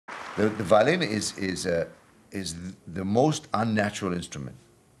The violin is the most unnatural instrument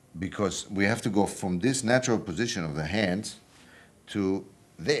because we have to go from this natural position of the hands to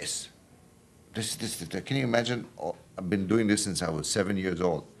this. Can you imagine? Oh, I've been doing this since I was 7 years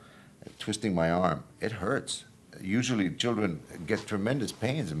old, twisting my arm. It hurts. Usually children get tremendous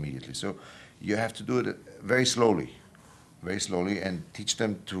pains immediately. So you have to do it very slowly, and teach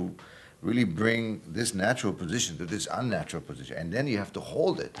them to really bring this natural position to this unnatural position. And then you have to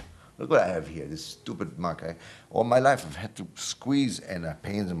hold it. Look what I have here, this stupid mark. All my life I've had to squeeze, and I have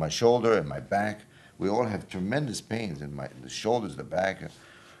pains in my shoulder and my back. We all have tremendous pains in the shoulders, the back.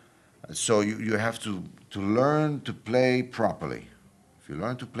 So you have to learn to play properly. If you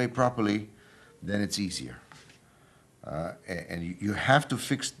learn to play properly, then it's easier. And you have to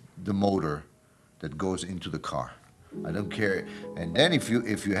fix the motor that goes into the car. I don't care. And then if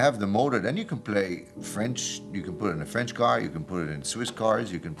you have the motor, then you can play French. You can put it in a French car. You can put it in Swiss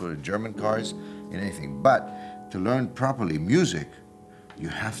cars. You can put it in German cars, in anything. But to learn properly music, you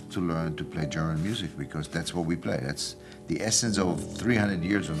have to learn to play German music because that's what we play. That's the essence of 300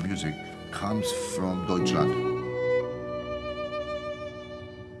 years of music comes from Deutschland.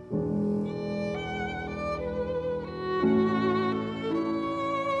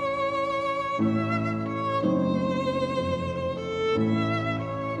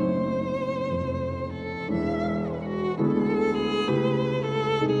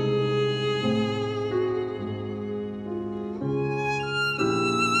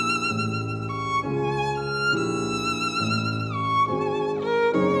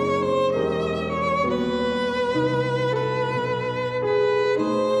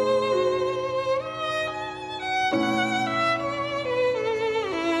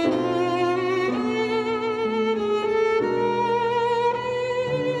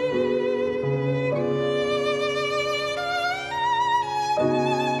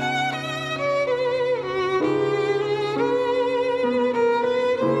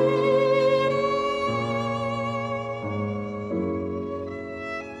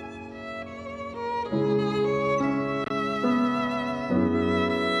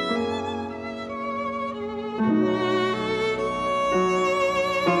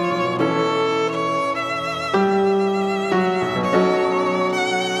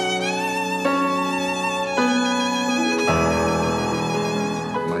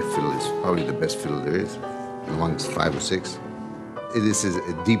 Best fiddle there is, amongst 5 or 6. This is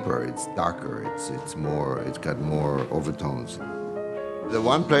deeper, it's darker, it's got more overtones. The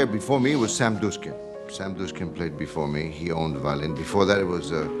one player before me was Sam Duskin. Sam Duskin played before me. He owned the violin. Before that, it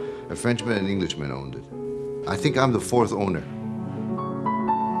was a Frenchman and an Englishman owned it. I think I'm the 4th owner.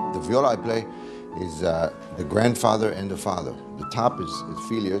 The viola I play is the grandfather and the father. The top is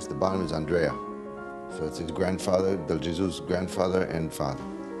Filius, the bottom is Andrea. So it's his grandfather, Del Jesus' grandfather and father.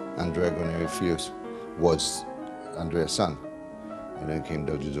 Andrea Guarneri Filius was Andrea's son, and then came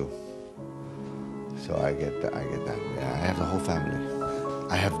Del Jesus. So I get that. Yeah, I have the whole family.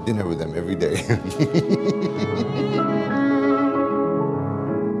 I have dinner with them every day.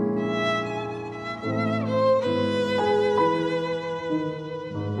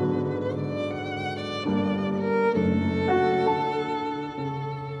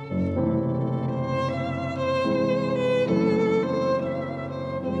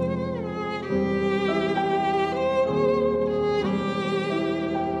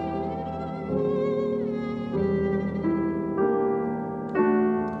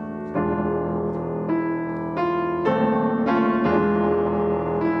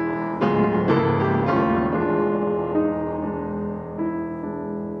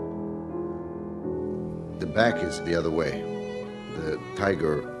 Back is the other way. The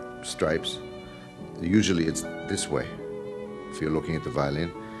tiger stripes, usually it's this way, if you're looking at the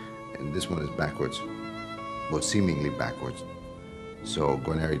violin, and this one is backwards, well, seemingly backwards. So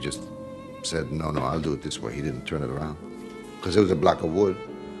Guarneri just said, no, I'll do it this way. He didn't turn it around, because it was a block of wood,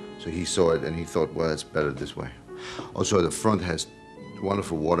 so he saw it and he thought, well, it's better this way. Also, the front has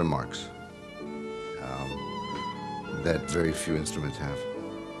wonderful watermarks that very few instruments have.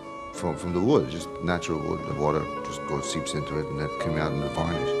 From the wood, just natural wood. The water just seeps into it, and that came out in the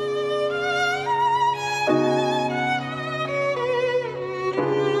varnish.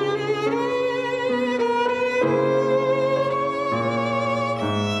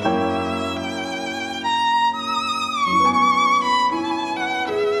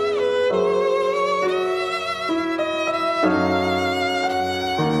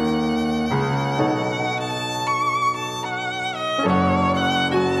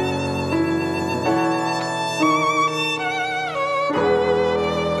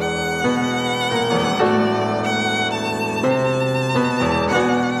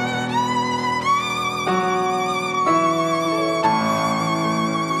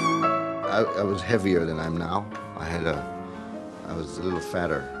 was heavier than I'm now. I was a little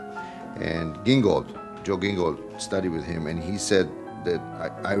fatter. And Joe Gingold, studied with him, and he said that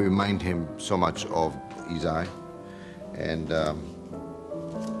I remind him so much of Isai. And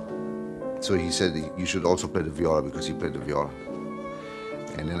so he said you should also play the viola because he played the viola.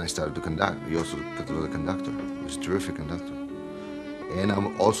 And then I started to conduct. He also got to know the conductor. He was a terrific conductor. And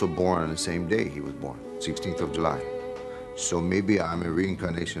I'm also born on the same day he was born, 16th of July. So maybe I'm a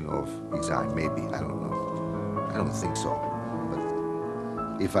reincarnation of Isai, maybe, I don't know. I don't think so.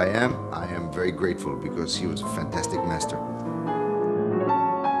 But if I am very grateful because he was a fantastic master.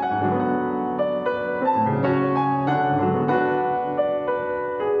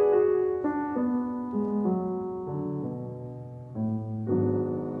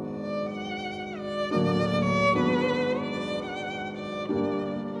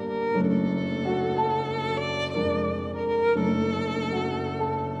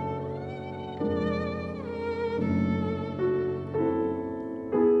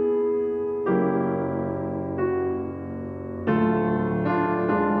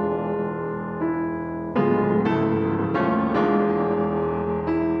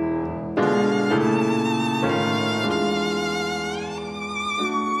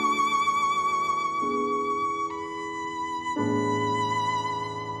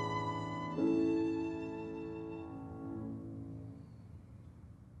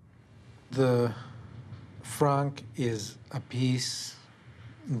 The Franck is a piece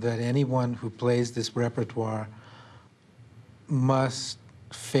that anyone who plays this repertoire must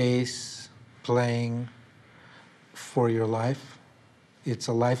face playing for your life. It's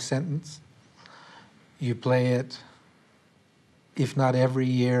a life sentence. You play it, if not every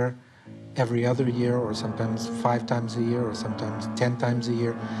year, every other year, or sometimes 5 times a year, or sometimes 10 times a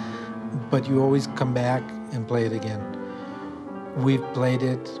year, but you always come back and play it again. We've played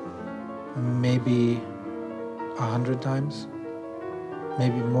it maybe 100 times,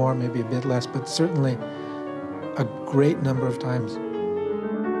 maybe more, maybe a bit less, but certainly a great number of times.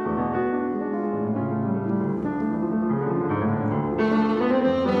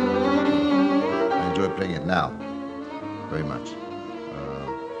 I enjoy playing it now, very much.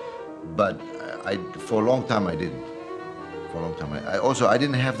 But for a long time I didn't. For a long time. I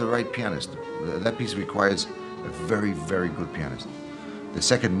didn't have the right pianist. That piece requires a very, very good pianist. The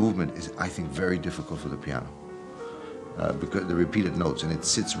second movement is, I think, very difficult for the piano because the repeated notes, and it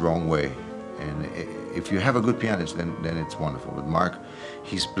sits wrong way. And if you have a good pianist, then it's wonderful. But Marc,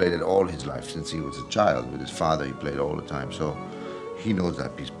 he's played it all his life since he was a child. With his father, he played all the time, so he knows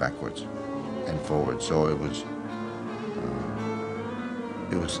that piece backwards and forwards. So it was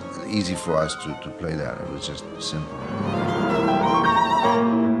easy for us to play that. It was just simple.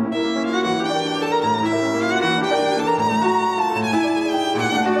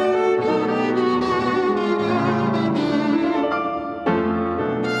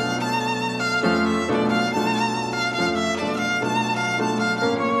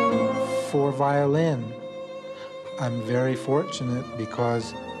 For violin, I'm very fortunate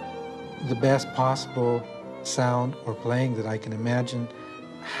because the best possible sound or playing that I can imagine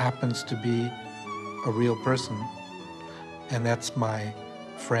happens to be a real person, and that's my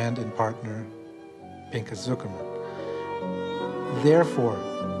friend and partner, Pinchas Zukerman. Therefore,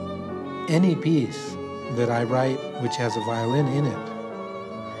 any piece that I write which has a violin in it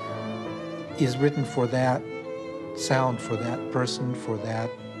is written for that sound, for that person, for that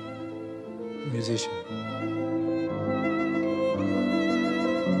musician.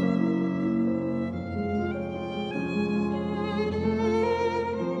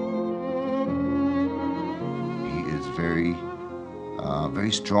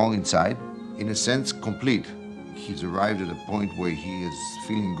 Very strong inside, in a sense complete. He's arrived at a point where he is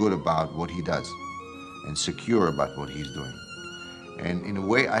feeling good about what he does and secure about what he's doing. And in a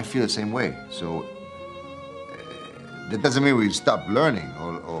way, I feel the same way. So that doesn't mean we stop learning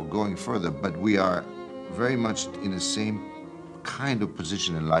or going further, but we are very much in the same kind of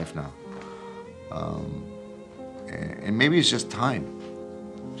position in life now. And maybe it's just time,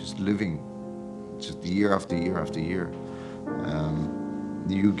 just living, just year after year after year.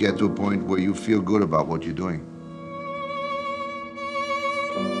 You get to a point where you feel good about what you're doing.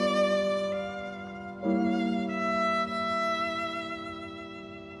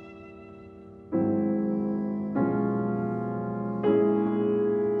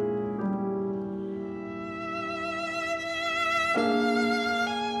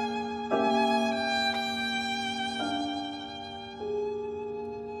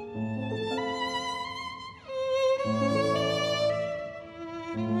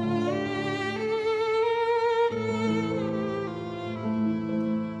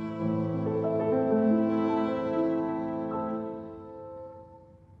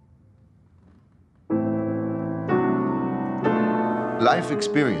 life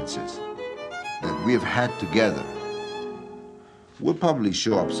experiences that we have had together will probably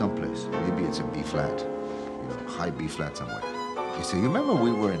show up someplace. Maybe it's a B flat, high B flat somewhere. You say, you remember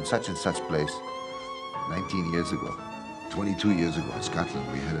we were in such and such place 19 years ago, 22 years ago in Scotland,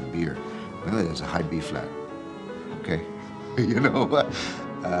 we had a beer. Remember there's a high B flat. Okay,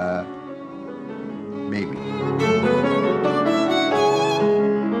 maybe.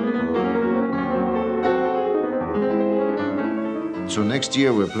 So next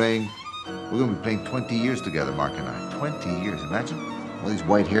year we're going to be playing 20 years together, Marc and I. 20 years, imagine. All these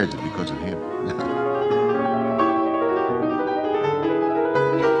white hairs are because of him.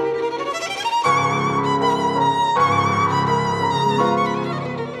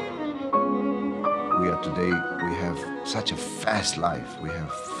 We have such a fast life. We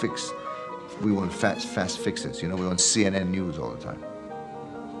want fast fixes. We want CNN News all the time.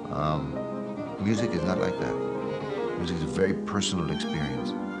 Music is not like that. Music is a very personal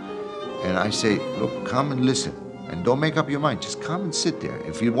experience. And I say, look, come and listen. And don't make up your mind. Just come and sit there.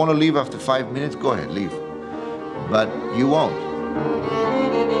 If you want to leave after 5 minutes, go ahead, leave. But you won't.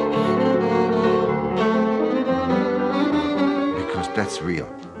 Because that's real.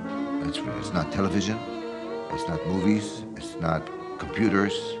 That's real. It's not television. It's not movies. It's not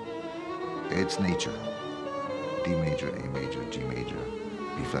computers. It's nature. D major, A major, G major,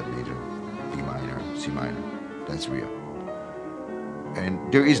 B flat major, B minor, C minor. That's real. And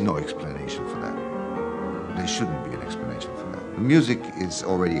there is no explanation for that. There shouldn't be an explanation for that. The music is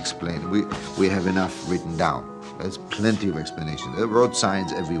already explained. We have enough written down. There's plenty of explanation. There are road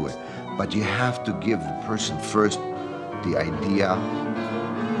signs everywhere. But you have to give the person first the idea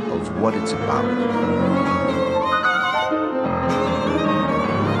of what it's about.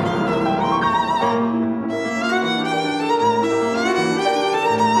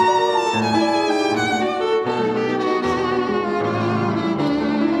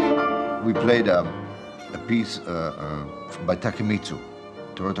 Played a piece by Takemitsu,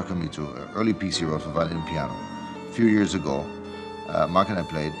 Toru Takemitsu, an early piece he wrote for violin and piano. A few years ago, Marc and I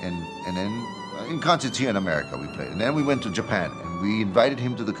played, and then in concerts here in America we played. And then we went to Japan, and we invited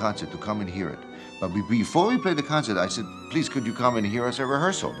him to the concert to come and hear it. But before we played the concert, I said, please, could you come and hear us a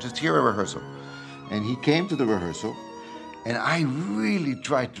rehearsal? Just hear a rehearsal. And he came to the rehearsal, and I really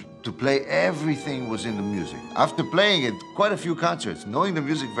tried to play everything was in the music. After playing it quite a few concerts, knowing the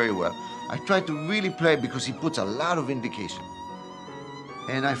music very well, I tried to really play because he puts a lot of indication.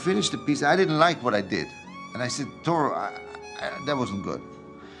 And I finished the piece. I didn't like what I did. And I said, Toro, that wasn't good.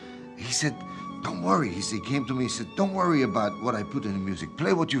 He said, don't worry. He came to me, he said, don't worry about what I put in the music.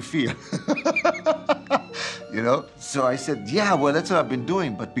 Play what you feel. So I said, yeah, well, that's what I've been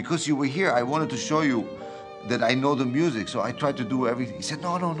doing. But because you were here, I wanted to show you that I know the music. So I tried to do everything. He said,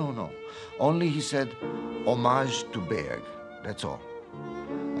 no. Only, he said, homage to Berg. That's all.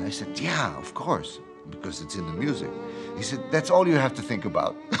 And I said, yeah, of course, because it's in the music. He said, that's all you have to think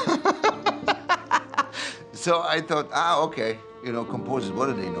about. So I thought, okay, composers, what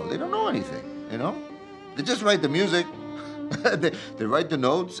do they know? They don't know anything, They just write the music, they write the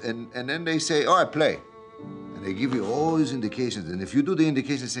notes, and then they say, I play. And they give you all these indications, and if you do the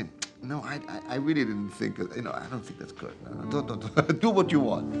indications, say, no, I really didn't think, I don't think that's good. No, don't. Do what you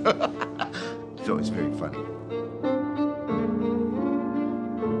want. So it's very funny.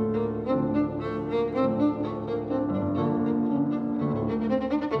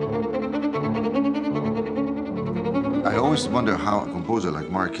 I always wonder how a composer like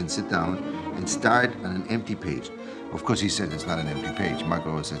Marc can sit down and start on an empty page. Of course, he said it's not an empty page. Marc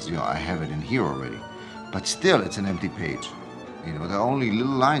always says, I have it in here already. But still, it's an empty page. There are only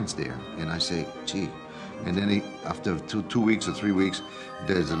little lines there. And I say, gee. And then after two weeks or 3 weeks,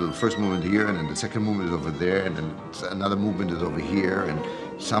 there's a little first movement here, and then the second movement is over there, and then another movement is over here, and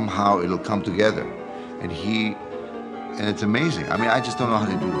somehow it'll come together. And it's amazing. I mean, I just don't know how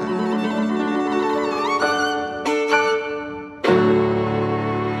to do that.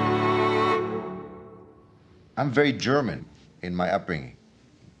 I'm very German in my upbringing.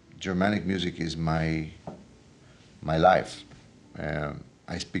 Germanic music is my life.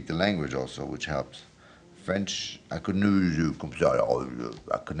 I speak the language also, which helps. French, I could never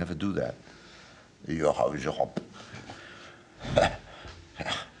do that.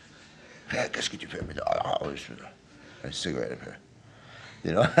 Qu'est-ce que tu fais? A cigarette up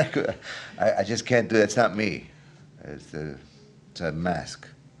here. I just can't do that. It's not me. It's a mask.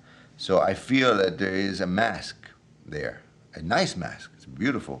 So I feel that there is a mask there, a nice mask. It's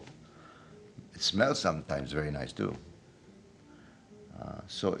beautiful. It smells sometimes very nice too.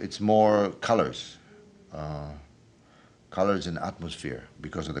 So it's more colors. Colors and atmosphere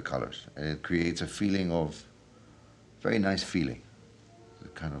because of the colors. And it creates a feeling of, very nice feeling.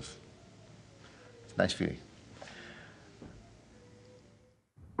 kind of, it's a nice feeling.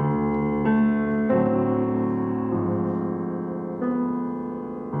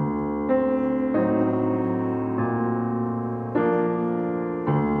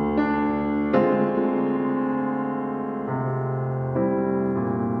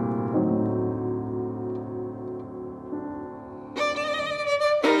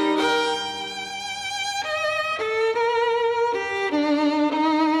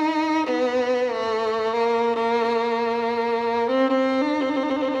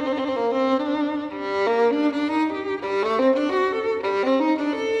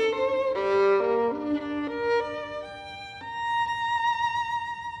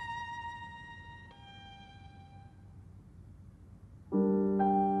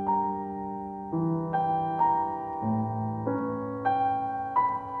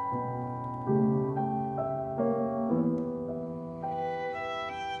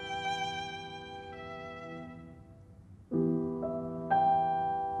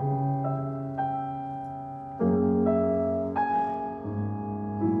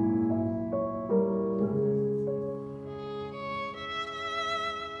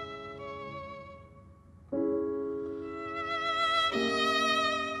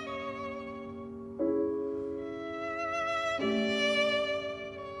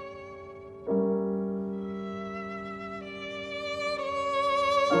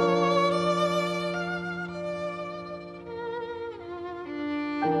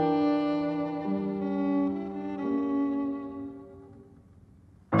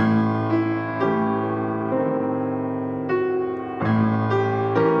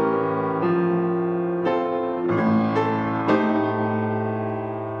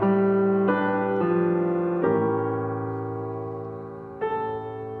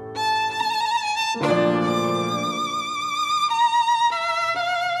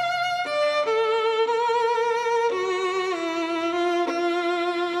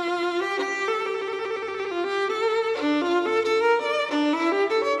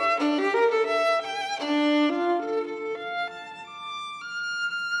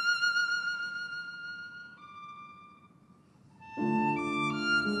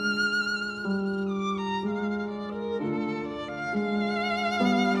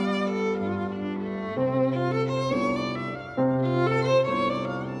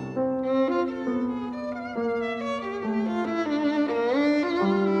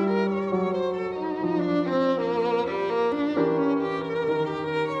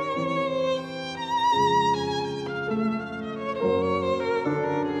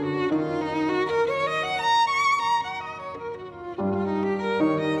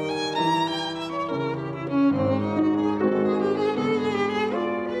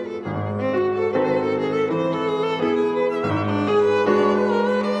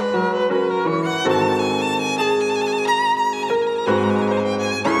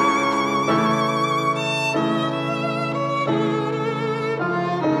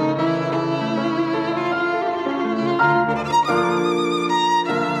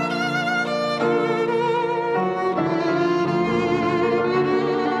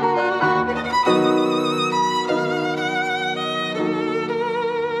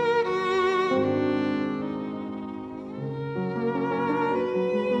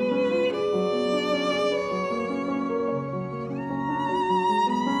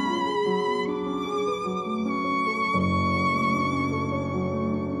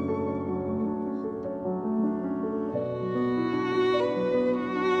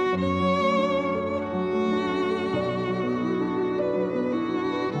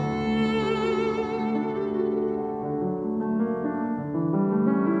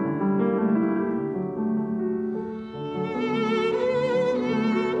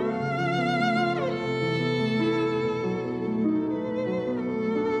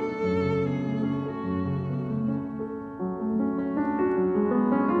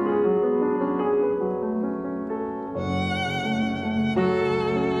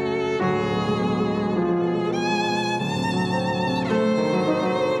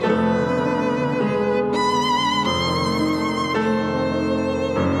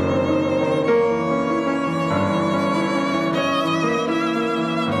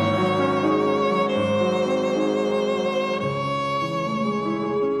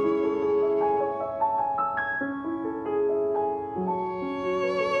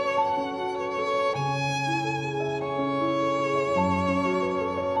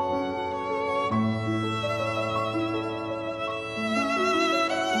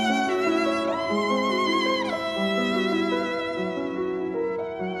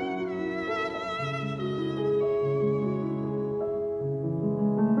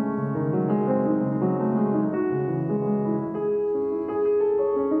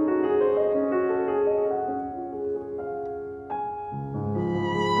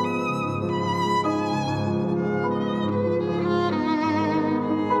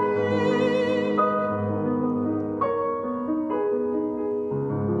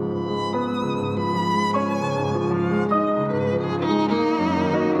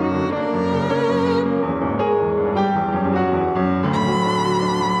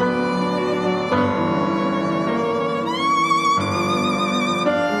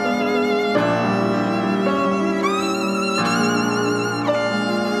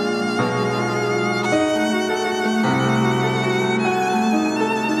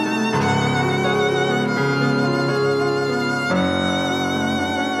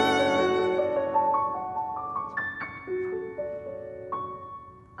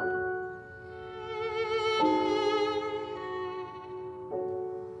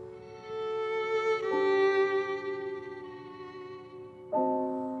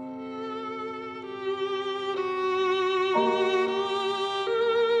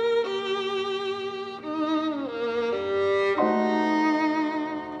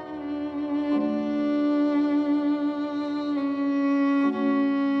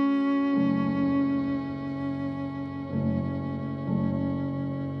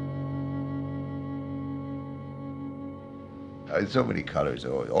 so many colors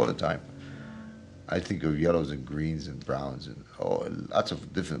all the time. I think of yellows and greens and browns and lots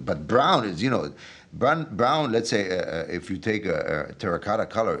of different. But brown is, brown. Let's say if you take a terracotta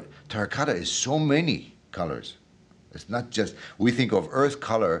color, terracotta is so many colors. It's not just, we think of earth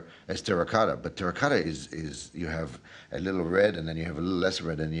color as terracotta, but terracotta is you have a little red, and then you have a little less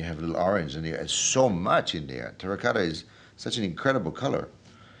red, and you have a little orange, and there's so much in there. Terracotta is such an incredible color,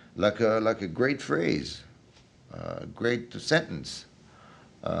 like a great phrase, a great sentence.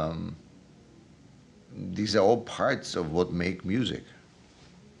 These are all parts of what make music.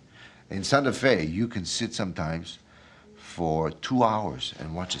 In Santa Fe, you can sit sometimes for 2 hours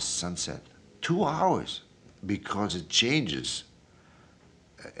and watch a sunset. 2 hours, because it changes.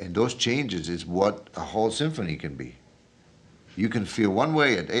 And those changes is what a whole symphony can be. You can feel one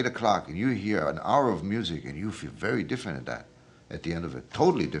way at 8 o'clock, and you hear an hour of music, and you feel very different at that. At the end of it,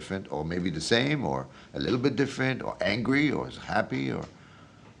 totally different, or maybe the same, or a little bit different, or angry, or happy, or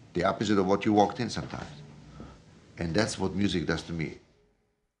the opposite of what you walked in sometimes. And that's what music does to me.